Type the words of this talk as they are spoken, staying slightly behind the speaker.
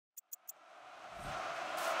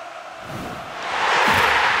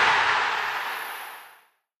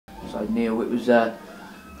So Neale, it was a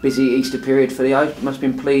busy Easter period for the Oaks. Must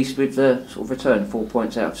have been pleased with the sort of return, 4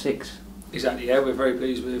 points out of 6. Exactly, yeah, we're very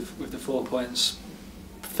pleased with the 4 points.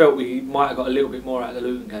 Felt we might have got a little bit more out of the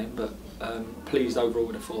Leyton game, but pleased overall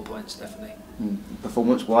with the 4 points, definitely.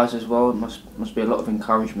 Performance-wise as well, it must be a lot of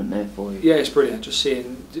encouragement there for you. Yeah, it's brilliant. Just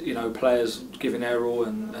seeing players giving their all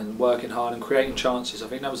and working hard and creating chances. I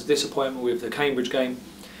think that was a disappointment with the Cambridge game.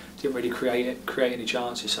 Didn't really create any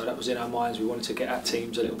chances, so that was in our minds. We wanted to get at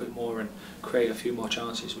teams a little bit more and create a few more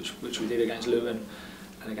chances, which we did against Leyton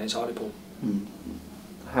and against Hartlepool.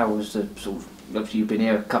 How was the sort of? Obviously, you've been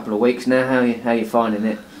here a couple of weeks now. How are you finding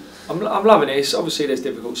it? I'm loving it. Obviously, there's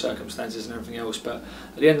difficult circumstances and everything else, but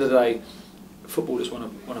at the end of the day, footballers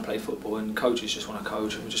want to play football, and coaches just want to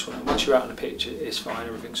coach. And we just want once you're out on the pitch, it's fine,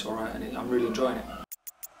 everything's all right, and I'm really enjoying it.